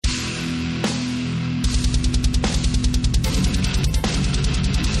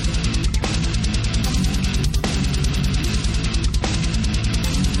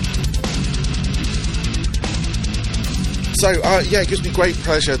It gives me great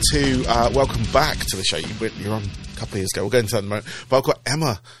pleasure to welcome back to the show. You're on a couple of years ago. We'll go into that in a moment. But I've got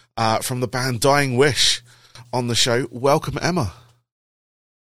Emma from the band Dying Wish on the show. Welcome, Emma.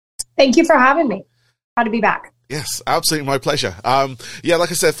 Thank you for having me. Glad to be back. Yes, absolutely my pleasure. Like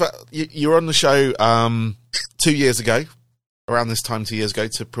I said, you were on the show 2 years ago, around this time 2 years ago,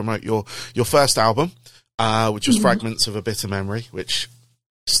 to promote your first album, which was Fragments of a Bitter Memory, which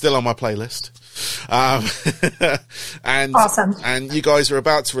is still on my playlist. And awesome. And you guys are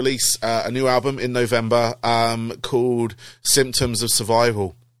about to release a new album in November called Symptoms of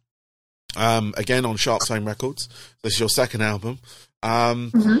Survival. Again on Sharp Tone Records. This is your second album.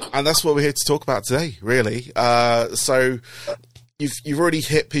 And that's what we're here to talk about today, really. So you've already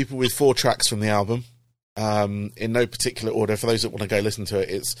hit people with 4 tracks from the album, in no particular order. For those that want to go listen to it,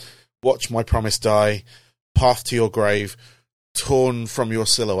 it's Watch My Promise Die, Path to Your Grave, Torn from Your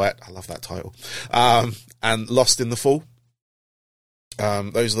Silhouette, I love that title, and Lost in the Fall.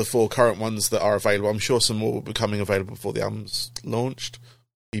 Those are the 4 current ones that are available. I'm sure some more will be coming available before the album's launched.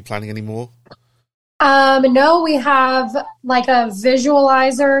 Are you planning any more? No, we have like a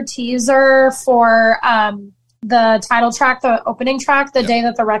visualizer teaser for the title track, the opening track, the day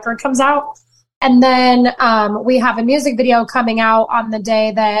that the record comes out. And then we have a music video coming out on the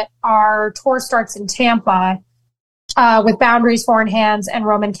day that our tour starts in Tampa, with Boundaries, Foreign Hands, and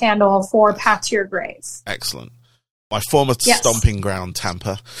Roman Candle for Path to Your Grave. Excellent. My former stomping ground,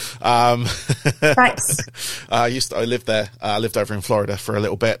 Tampa. Nice. I lived there. I lived over in Florida for a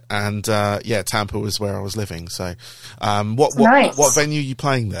little bit, and Tampa was where I was living. So, what venue are you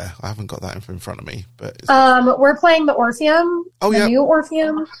playing there? I haven't got that in front of me, but we're playing the Orpheum. The new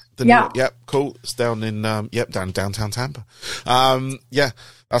Orpheum. Cool. It's down in downtown Tampa.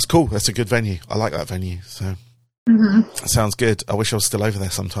 That's cool. That's a good venue. I like that venue. So. That sounds good. I wish I was still over there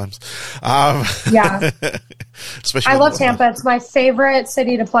sometimes. Especially I love Tampa. It's my favorite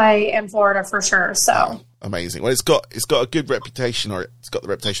city to play in Florida for sure. So amazing. Well, it's got a good reputation, or it's got the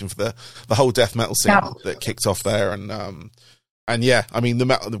reputation for the whole death metal scene that kicked off there, and I mean,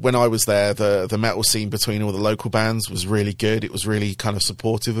 when I was there, the metal scene between all the local bands was really good. It was really kind of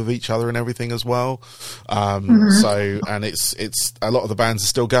supportive of each other and everything as well. So, and it's a lot of the bands are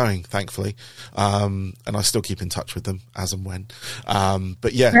still going, thankfully, and I still keep in touch with them as and when.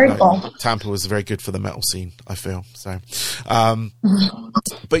 Cool. Tampa was very good for the metal scene, I feel. So, I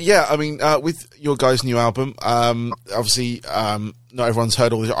mean, with your guys' new album, obviously, not everyone's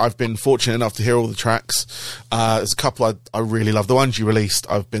heard all the. I've been fortunate enough to hear all the tracks. There's a couple I really love. The ones you released,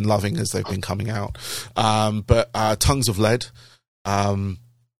 I've been loving as they've been coming out. But Tongues of Lead is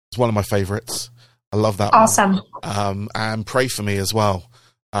one of my favourites. I love that one. And Pray For Me as well.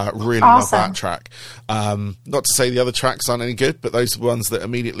 Really love that track. Not to say the other tracks aren't any good, but those are the ones that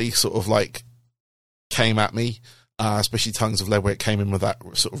immediately sort of like came at me. Especially Tongues of Lead, where it came in with that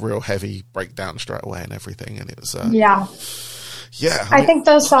sort of real heavy breakdown straight away and everything. And it was I think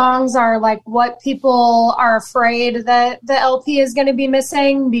those songs are like what people are afraid that the LP is going to be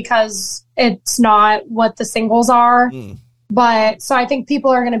missing, because it's not what the singles are. But so I think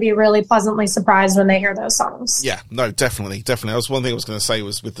people are going to be really pleasantly surprised when they hear those songs. Yeah, no, definitely. That was one thing I was going to say,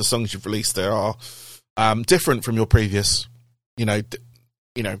 was with the songs you've released, there are different from your previous,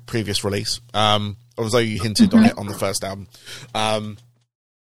 previous release. Although you hinted on it on the first album. And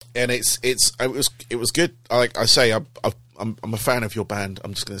it was good. Like I say, I'm a fan of your band.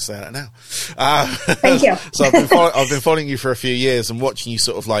 I'm just going to say that now. Thank you. So I've been following you for a few years and watching you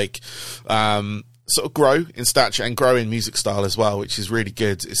sort of like sort of grow in stature and grow in music style as well, which is really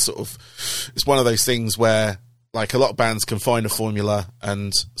good. It's one of those things where like a lot of bands can find a formula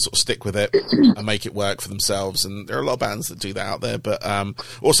and sort of stick with it and make it work for themselves. And there are a lot of bands that do that out there, but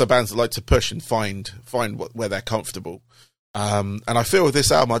also bands that like to push and find where they're comfortable. And I feel with this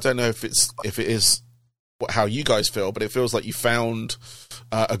album, I don't know if it is how you guys feel, but it feels like you found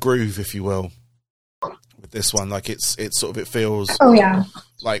a groove, if you will, with this one. Like it feels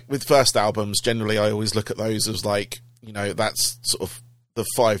like with first albums, generally I always look at those as like, that's sort of the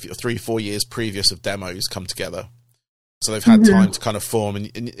 3-4 years previous of demos come together. So they've had time to kind of form,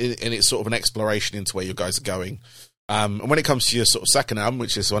 and it's sort of an exploration into where you guys are going. And when it comes to your sort of second album,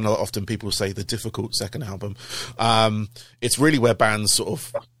 which is one often people say the difficult second album, it's really where bands sort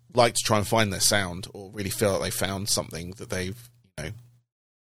of like to try and find their sound, or really feel like they found something that they've,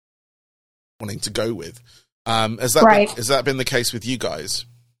 wanting to go with. Has that been the case with you guys?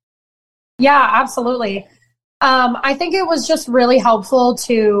 Yeah, absolutely. I think it was just really helpful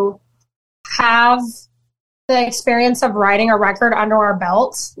to have the experience of writing a record under our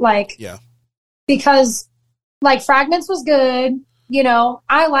belts. Because like Fragments was good,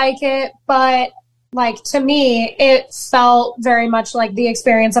 I like it, but like, to me, it felt very much like the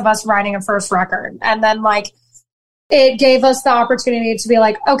experience of us writing a first record. And then, like, it gave us the opportunity to be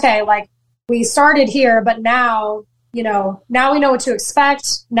like, okay, like, we started here, but now, you know, now we know what to expect.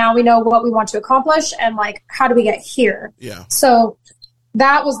 Now we know what we want to accomplish, and, like, how do we get here? Yeah. So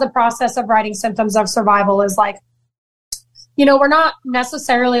that was the process of writing Symptoms of Survival, is like, you know, we're not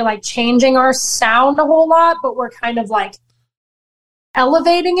necessarily like changing our sound a whole lot, but we're kind of like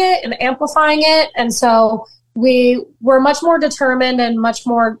elevating it and amplifying it. And so we were much more determined and much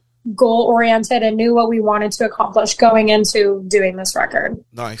more goal oriented and knew what we wanted to accomplish going into doing this record.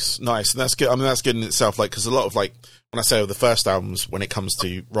 Nice. And that's good. I mean, that's good in itself. Like, because a lot of, like, when I say of the first albums, when it comes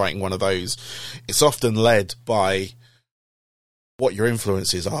to writing one of those, it's often led by what your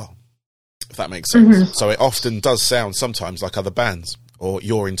influences are, if that makes sense. Mm-hmm. So it often does sound sometimes like other bands, or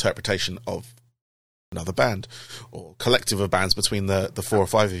your interpretation of another band, or collective of bands between the 4 or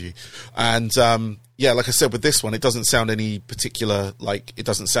 5 of you. And yeah, like I said, with this one, it doesn't sound any particular, like, it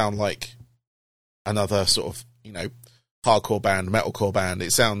doesn't sound like another sort of, you know, hardcore band, metalcore band.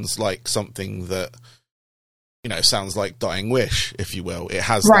 It sounds like something that, you know, sounds like Dying Wish, if you will. It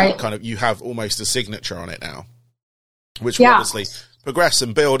has that kind of, you have almost a signature on it now, which will obviously progress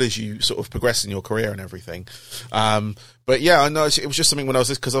and build as you sort of progress in your career and everything. But yeah, I know it was just something when I was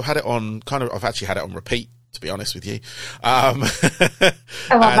this, because I've had it on I've actually had it on repeat, to be honest with you. I love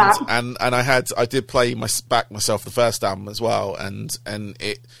that. And I did play myself the first album as well, and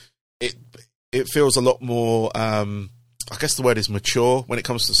it feels a lot more, I guess the word is mature when it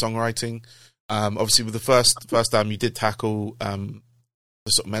comes to songwriting. Obviously with the first album, you did tackle the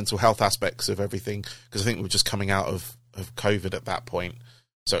sort of mental health aspects of everything, because I think we were just coming out of COVID at that point,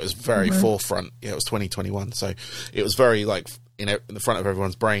 so it was very forefront. Yeah, it was 2021, so it was very, like, you know, in the front of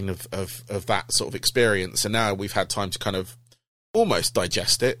everyone's brain of that sort of experience. And now we've had time to kind of almost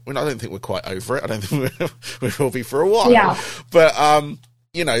digest it. I don't think we're quite over it. I don't think we will be for a while. Yeah. But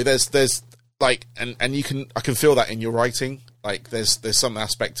you know, there's like, and I can feel that in your writing. Like there's some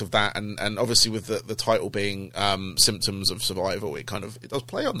aspect of that, and obviously with the title being Symptoms of Survival, it does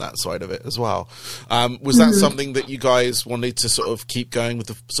play on that side of it as well. Was that something that you guys wanted to sort of keep going with,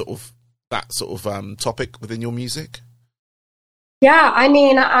 the sort of that sort of topic within your music? Yeah, I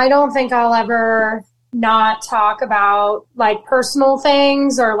mean, I don't think I'll ever not talk about like personal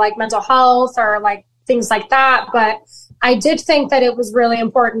things or like mental health or like things like that, but I did think that it was really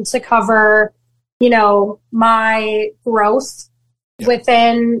important to cover, you know, my growth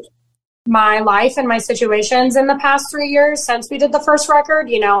within my life and my situations in the past 3 years since we did the first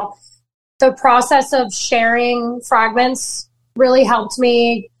record. You know, the process of sharing fragments really helped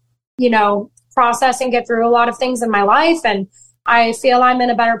me, you know, process and get through a lot of things in my life. And I feel I'm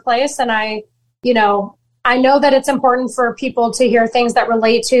in a better place. And I know that it's important for people to hear things that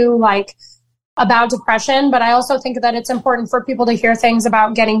relate to, like, about depression, but I also think that it's important for people to hear things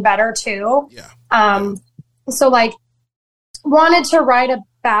about getting better too. Yeah. So like wanted to write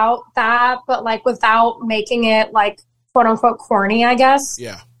about that, but like without making it like quote unquote corny, I guess.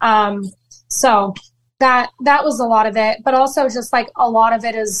 Yeah. So that was a lot of it, but also just like a lot of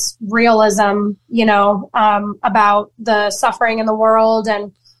it is realism, you know, about the suffering in the world.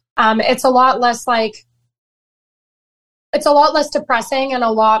 And it's a lot less depressing and a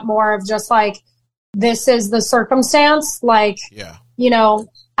lot more of just like, this is the circumstance. Like, you know,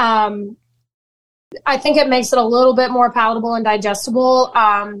 I think it makes it a little bit more palatable and digestible.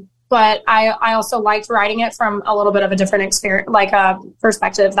 But I also liked writing it from a little bit of a different experience, like a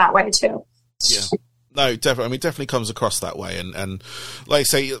perspective that way too. Yeah. No, definitely. I mean, it definitely comes across that way. And like I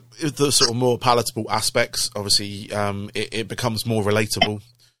say, the sort of more palatable aspects, obviously, it becomes more relatable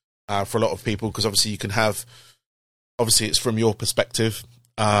for a lot of people, because obviously you can have, obviously it's from your perspective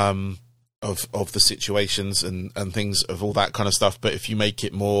of the situations and things, of all that kind of stuff. But if you make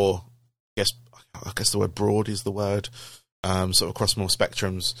it more, I guess the word broad is the word, sort of across more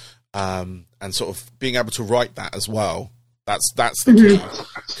spectrums, and sort of being able to write that as well. That's the key,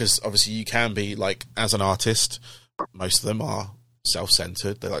 because obviously you can be like, as an artist, most of them are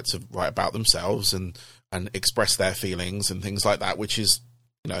self-centered. They like to write about themselves and express their feelings and things like that, which is,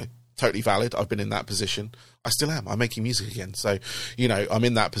 you know, totally valid. I've been in that position. I still am. I'm making music again. So, you know, I'm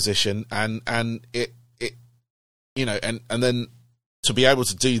in that position, and it, you know, and then to be able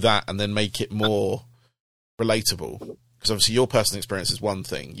to do that and then make it more relatable, because obviously your personal experience is one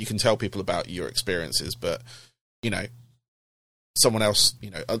thing. You can tell people about your experiences, but, you know, someone else, you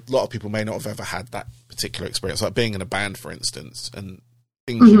know, a lot of people may not have ever had that particular experience, like being in a band, for instance, and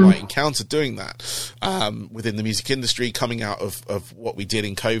things you might encounter doing that within the music industry, coming out of what we did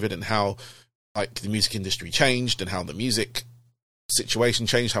in COVID, and how like the music industry changed and how the music situation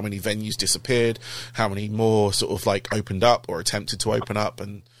changed, how many venues disappeared, how many more sort of like opened up or attempted to open up,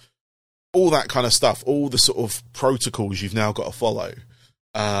 and all that kind of stuff, all the sort of protocols you've now got to follow.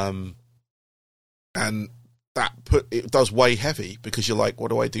 And it does weigh heavy, because you're like, what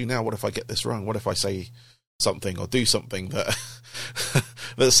do I do now? What if I get this wrong? What if I say something or do something that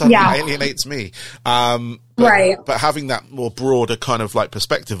that suddenly alienates me? Right. But having that more broader kind of like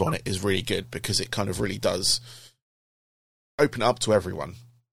perspective on it is really good, because it kind of really does open up to everyone.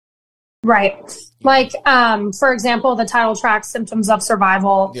 Right. Like, for example, the title track, Symptoms of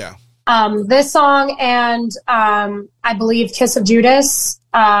Survival. Yeah. This song and I believe Kiss of Judas.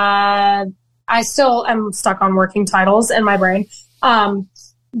 I still am stuck on working titles in my brain.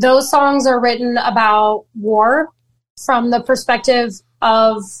 Those songs are written about war from the perspective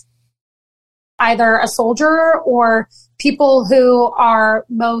of either a soldier or people who are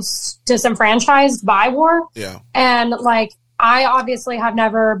most disenfranchised by war. Yeah. And like, I obviously have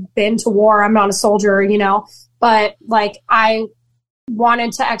never been to war. I'm not a soldier, you know, but like I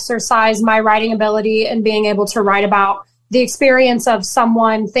wanted to exercise my writing ability and being able to write about the experience of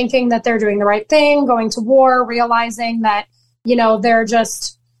someone thinking that they're doing the right thing, going to war, realizing that, you know, they're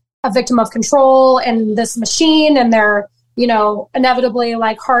just a victim of control and this machine, and they're, you know, inevitably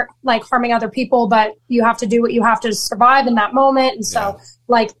harming other people, but you have to do what you have to survive in that moment. And so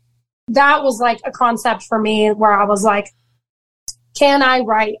like, that was like a concept for me where I was like, can I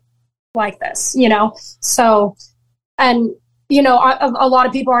write like this, you know? So, and, you know, a lot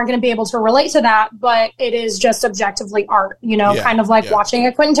of people aren't going to be able to relate to that, but it is just objectively art, you know, kind of like watching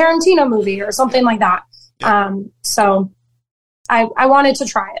a Quentin Tarantino movie or something like that. Yeah. So I wanted to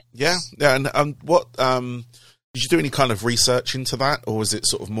try it. Yeah. Yeah. And what, did you do any kind of research into that, or was it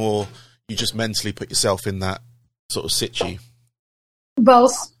sort of more you just mentally put yourself in that sort of situ?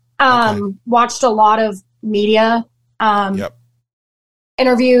 Both. Watched a lot of media,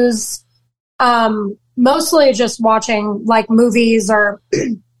 interviews, mostly just watching like movies, or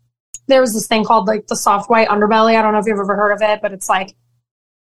there was this thing called like the soft white underbelly. I don't know if you've ever heard of it, but it's like,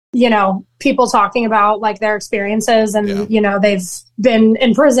 you know, people talking about like their experiences and, you know, they've been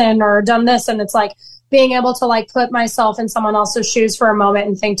in prison or done this. And it's like being able to like put myself in someone else's shoes for a moment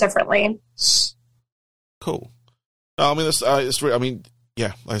and think differently. Cool. I mean, I mean,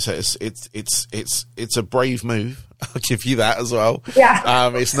 yeah, like I said, it's a brave move. I'll give you that as well.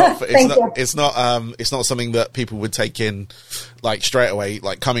 Yeah. It's not something that people would take in like straight away,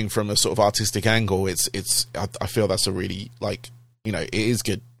 like coming from a sort of artistic angle. I feel that's a really, like, you know, it is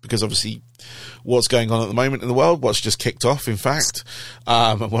good, because obviously what's going on at the moment in the world, what's just kicked off, in fact,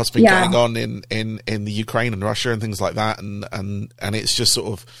 and what's been going on in the Ukraine and Russia and things like that. And it's just sort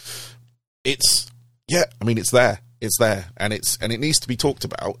of, I mean, it's there, and it needs to be talked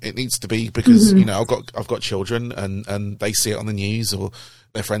about. It needs to be, because, you know, I've got children, and they see it on the news, or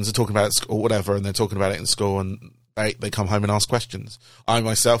their friends are talking about it or whatever, and they're talking about it in school, and they come home and ask questions. I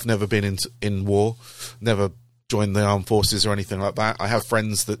myself never been in war, never joined the armed forces or anything like that. I have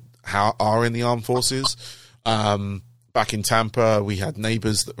friends that are in the armed forces. Back in Tampa, we had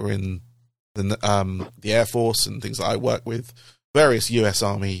neighbors that were in the Air Force and things that I work with, various US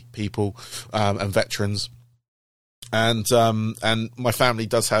Army people, and veterans. And my family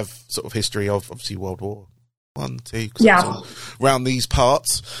does have sort of history of obviously World War I, II, around these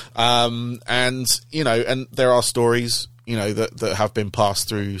parts. And, you know, and there are stories, you know, that have been passed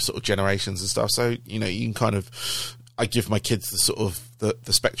through sort of generations and stuff. So, you know, you can kind of, I give my kids the sort of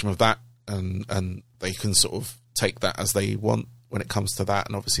the spectrum of that, and they can sort of take that as they want when it comes to that.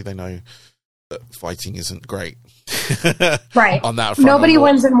 And obviously they know that fighting isn't great. Right. On that front. Nobody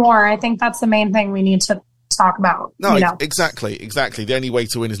wins in war. I think that's the main thing we need to talk about. No, you know? Exactly. The only way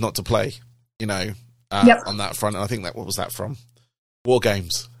to win is not to play, you know, on that front. And I think what was that from? War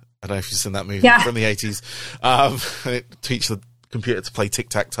Games. I don't know if you've seen that movie from the 80s. It teach the computer to play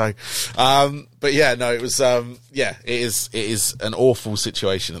tic-tac-toe. But yeah, no, it was, it is an awful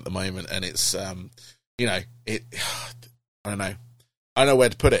situation at the moment. And it's, you know, I don't know. I don't know where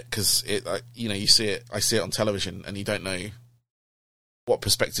to put it, because you know, I see it on television, and you don't know what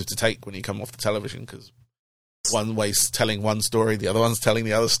perspective to take when you come off the television, because one way's telling one story, the other one's telling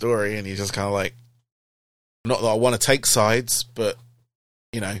the other story, and you're just kind of like, not that I want to take sides, but,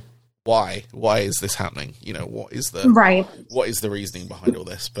 you know, why is this happening? You know, what is the reasoning behind all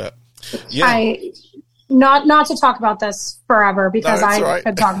this? But yeah, not to talk about this forever, because I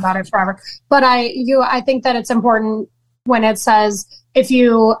could talk about it forever, but I think that it's important when it says, if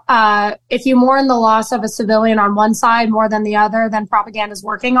you mourn the loss of a civilian on one side more than the other, then propaganda is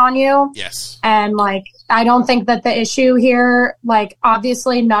working on you. Yes. And like, I don't think that the issue here, like,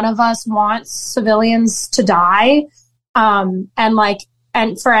 obviously none of us want civilians to die. And like,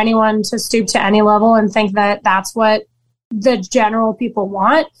 and for anyone to stoop to any level and think that that's what the general people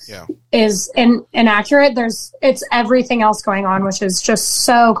want is inaccurate. It's everything else going on, which is just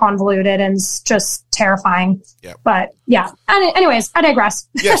so convoluted and just terrifying. Yeah. But yeah. And anyways, I digress.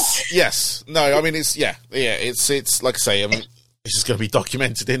 Yes. No, I mean, it's like I say, I mean, it's just going to be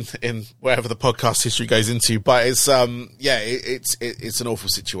documented in wherever the podcast history goes into, but it's, it's an awful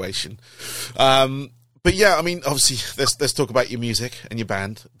situation. But yeah, I mean, obviously, let's talk about your music and your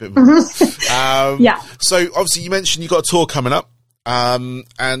band a bit more. So obviously, you mentioned you got a tour coming up, and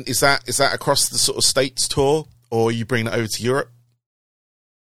is that across the sort of States tour, or are you bringing it over to Europe?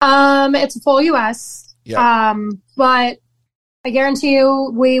 It's a full US. Yeah. But I guarantee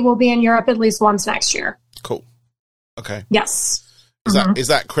you, we will be in Europe at least once next year. Cool. Okay. Yes. Is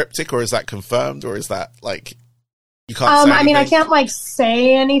that cryptic, or is that confirmed, or is that like? You can't say I mean, I can't like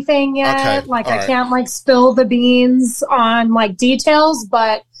say anything yet. Okay. I can't like spill the beans on like details,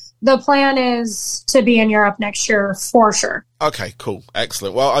 but the plan is to be in Europe next year for sure. Okay, cool.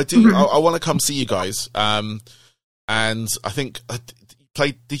 Excellent. Well, I do, I want to come see you guys. And I think,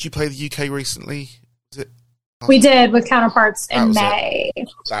 did you play the UK recently? Was it? We did with Counterparts in May.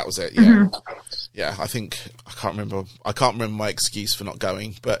 That was it. Yeah. Yeah. I think I can't remember my excuse for not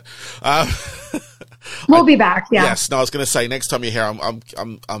going, but, we'll be back. Yeah. Yes. No, I was going to say next time you're here,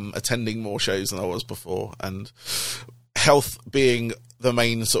 I'm attending more shows than I was before, and health being the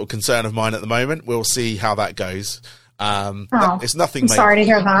main sort of concern of mine at the moment. We'll see how that goes. It's nothing major. Sorry to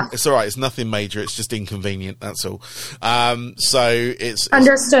hear that. It's all right. It's nothing major. It's just inconvenient. That's all. So it's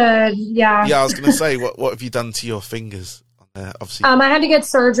understood. Yeah. Yeah. I was going to say, what have you done to your fingers? Obviously. I had to get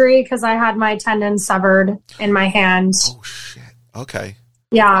surgery because I had my tendon severed in my hand. Oh shit. Okay.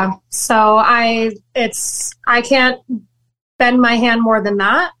 Yeah. So I can't bend my hand more than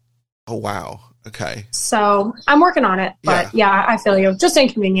that. Oh wow. Okay. So I'm working on it, but yeah, I feel you. Just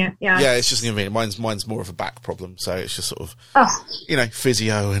inconvenient. Yeah. Yeah, it's just inconvenient. Mine's more of a back problem, so it's just sort of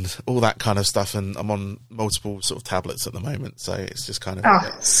physio and all that kind of stuff. And I'm on multiple sort of tablets at the moment, so it's just kind of. Oh,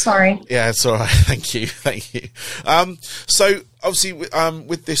 sorry. Yeah, it's all right. Thank you. So obviously,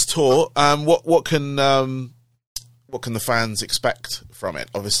 with this tour, what can the fans expect from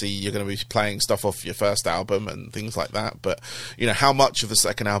it? Obviously, you're going to be playing stuff off your first album and things like that, but how much of the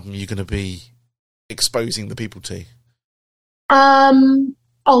second album are you going to be exposing the people to? A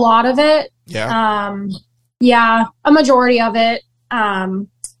lot of it. Yeah. A majority of it.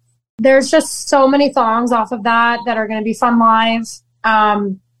 There's just so many songs off of that are going to be fun live.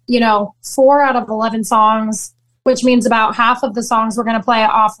 4 out of 11 songs, which means about half of the songs we're going to play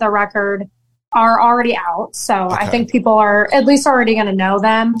off the record are already out. So I think people are at least already going to know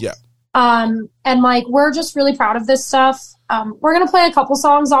them. Yeah. And like, we're just really proud of this stuff. We're going to play a couple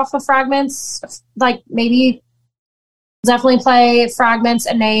songs off of Fragments, like maybe definitely play Fragments,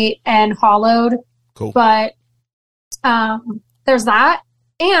 Innate, and Hollowed. Cool. But there's that.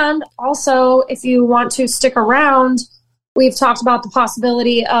 And also, if you want to stick around, we've talked about the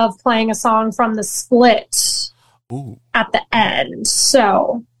possibility of playing a song from The Split at the end.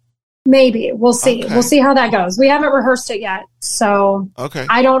 So maybe. We'll see. Okay. We'll see how that goes. We haven't rehearsed it yet, so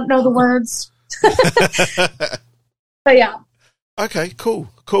I don't know the words. But yeah. Okay, cool.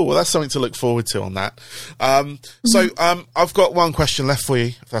 Well, that's something to look forward to on that. So I've got one question left for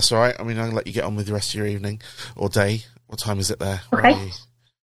you, if that's all right. I mean, I'll let you get on with the rest of your evening or day. What time is it there? Okay.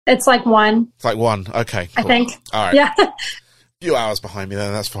 It's like 1. It's like 1. Okay, cool. I think. All right. Yeah. A few hours behind me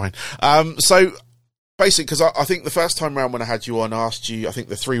then, that's fine. So basically, because I think the first time around when I had you on, I asked you, I think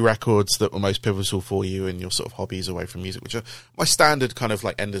the 3 records that were most pivotal for you and your sort of hobbies away from music, which are my standard kind of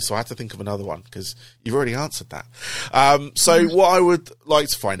like enders. So I had to think of another one because you've already answered that. So what I would like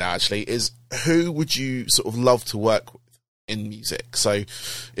to find out actually is, who would you sort of love to work with in music? So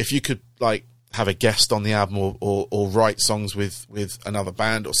if you could like have a guest on the album or write songs with another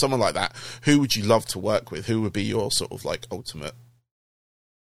band or someone like that, who would you love to work with? Who would be your sort of like ultimate?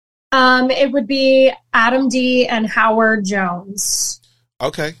 It would be Adam D and Howard Jones.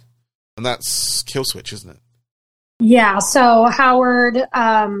 Okay. And that's Killswitch, isn't it? Yeah. So Howard,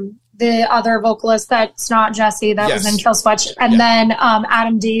 the other vocalist that's not Jesse, that was in Killswitch. And then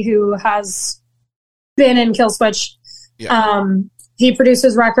Adam D, who has been in Killswitch. Yeah. He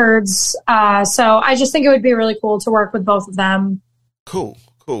produces records. So I just think it would be really cool to work with both of them. Cool.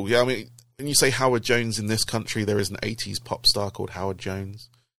 Yeah, I mean, when you say Howard Jones in this country, there is an 80s pop star called Howard Jones.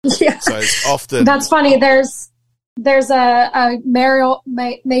 Yeah. So it's often... That's funny. There's a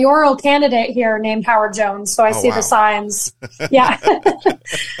mayoral candidate here named Howard Jones, so I see the signs. Yeah.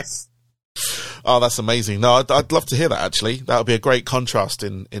 Oh, that's amazing. No, I'd love to hear that, actually. That would be a great contrast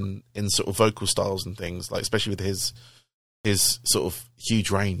in sort of vocal styles and things, like especially with his his sort of huge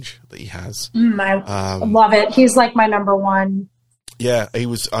range that he has. I love it. He's like my number one. Yeah, he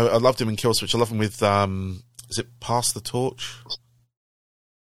was. I loved him in Killswitch. I love him with. Is it Pass the Torch?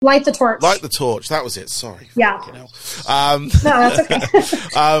 Light the Torch. Light the Torch. That was it. Sorry. Yeah. No, that's okay.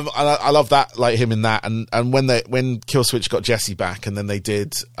 I love that, like him in that, and when Killswitch got Jesse back, and then they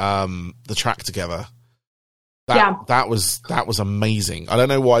did the track together. That was amazing. I don't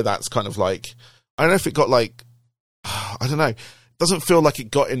know why that's kind of like. I don't know if it got like. I don't know. It doesn't feel like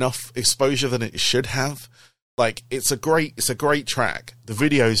it got enough exposure than it should have. Like it's a great track. The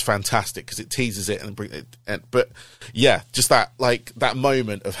video is fantastic because it teases it but yeah, just that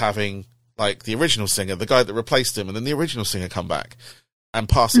moment of having like the original singer, the guy that replaced him, and then the original singer come back and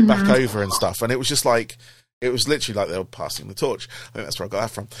pass it back over and stuff, and it was just like it was literally like they were passing the torch. I think that's where I got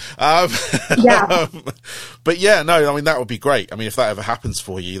that from. Yeah. But yeah, no, I mean that would be great. I mean if that ever happens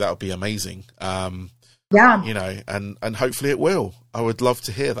for you, that would be amazing. Yeah, you know, and hopefully it will. I would love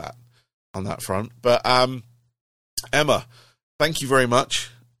to hear that on that front. But Emma, thank you very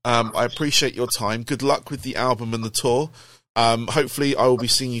much. I appreciate your time. Good luck with the album and the tour. Hopefully I will be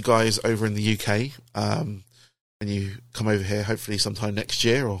seeing you guys over in the UK. And you come over here hopefully sometime next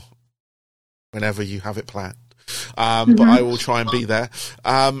year or whenever you have it planned. But I will try and be there.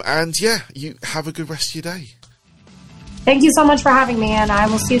 And yeah, you have a good rest of your day. Thank you so much for having me, and I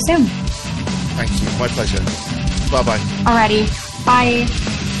will see you soon. Thank you. My pleasure. Bye-bye. Alrighty. Bye.